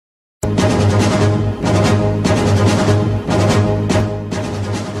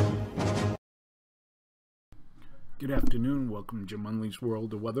Good afternoon. Welcome to Jim Munley's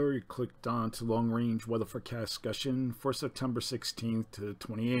World of Weather. You clicked on to Long Range Weather Forecast discussion for September 16th to the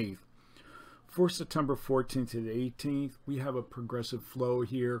 28th. For September 14th to the 18th, we have a progressive flow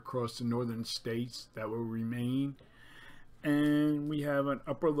here across the northern states that will remain. And we have an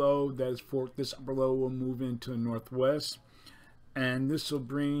upper low that is forked. This upper low will move into the northwest. And this will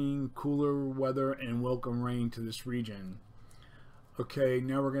bring cooler weather and welcome rain to this region. Okay,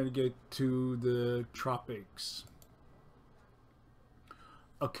 now we're going to get to the tropics.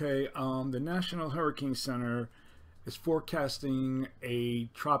 Okay, the National Hurricane Center is forecasting a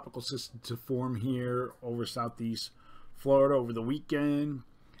tropical system to form here over southeast Florida over the weekend,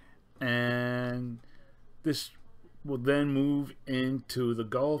 and this will then move into the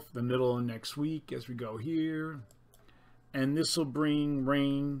Gulf the middle of next week as we go here, and this will bring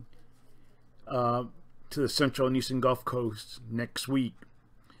rain to the central and eastern Gulf Coast next week.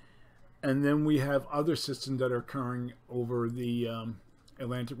 And then we have other systems that are occurring over the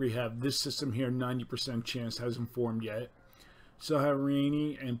Atlantic. We have this system here, 90% chance, hasn't formed yet. So I have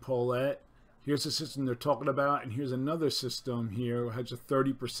Rainy and Paulette. Here's the system they're talking about, and here's another system here that has a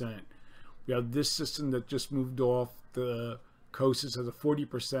 30%. We have this system that just moved off the coast. It has a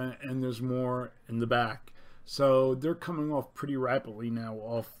 40%, and there's more in the back. So they're coming off pretty rapidly now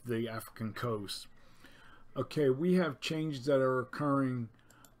off the African coast. Okay, we have changes that are occurring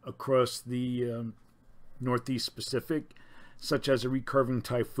across the Northeast Pacific, such as a recurving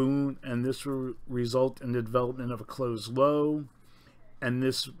typhoon, and this will result in the development of a closed low, and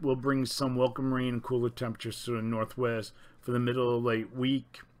this will bring some welcome rain and cooler temperatures to the northwest for the middle of late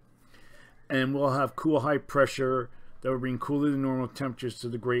week. And we'll have cool high pressure that will bring cooler than normal temperatures to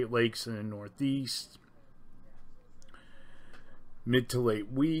the Great Lakes in the northeast mid to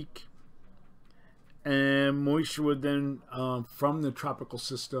late week. And moisture would then from the tropical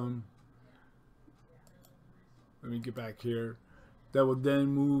system, let me get back here, that will then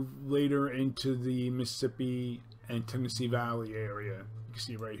move later into the Mississippi and Tennessee Valley area. You can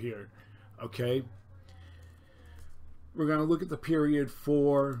see right here. Okay, we're going to look at the period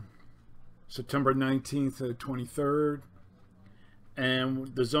for September 19th to the 23rd,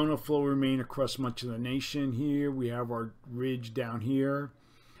 and the zone of flow will remain across much of the nation. Here we have our ridge down here,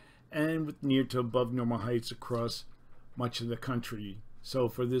 and with near to above normal heights across much of the country. So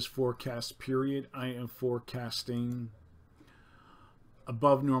for this forecast period, I am forecasting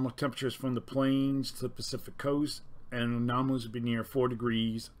above normal temperatures from the plains to the Pacific coast, and anomalies will be near 4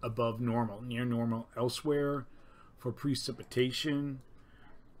 degrees above normal, near normal elsewhere. For precipitation,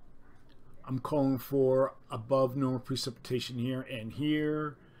 I'm calling for above normal precipitation here and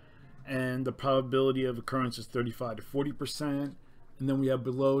here, and the probability of occurrence is 35 to 40%. And then we have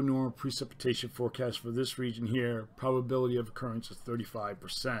below normal precipitation forecast for this region here. Probability of occurrence is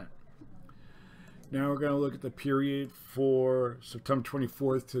 35%. Now we're going to look at the period for September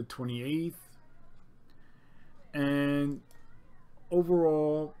 24th to 28th. And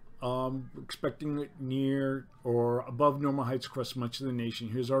overall, expecting it near or above normal heights across much of the nation.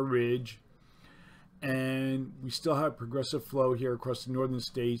 Here's our ridge. And we still have progressive flow here across the northern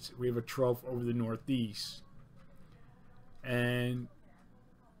states. We have a trough over the northeast. And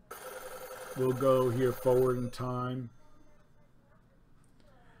we'll go here forward in time,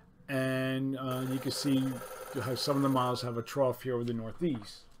 and you can see how some of the models have a trough here over the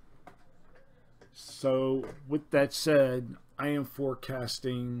northeast. So with that said, I am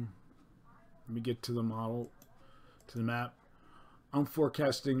forecasting, let me get to the model, to the map. I'm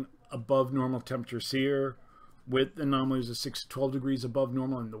forecasting above normal temperatures here with anomalies of 6 to 12 degrees above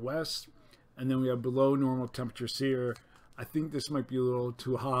normal in the west, and then we have below normal temperatures here. I think this might be a little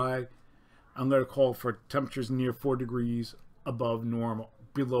too high. I'm going to call for temperatures near 4 degrees above normal,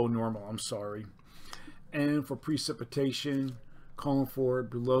 below normal, I'm sorry. And for precipitation, calling for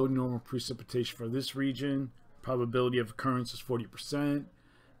below normal precipitation for this region. Probability of occurrence is 40%.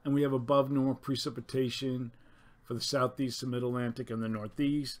 And we have above normal precipitation for the southeast, the mid-Atlantic, and the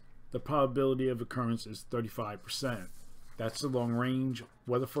northeast. The probability of occurrence is 35%. That's the long range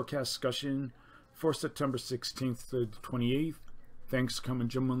weather forecast discussion for September 16th to the 28th. Thanks for coming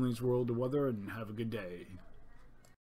to Jim Munley's World of Weather, and have a good day.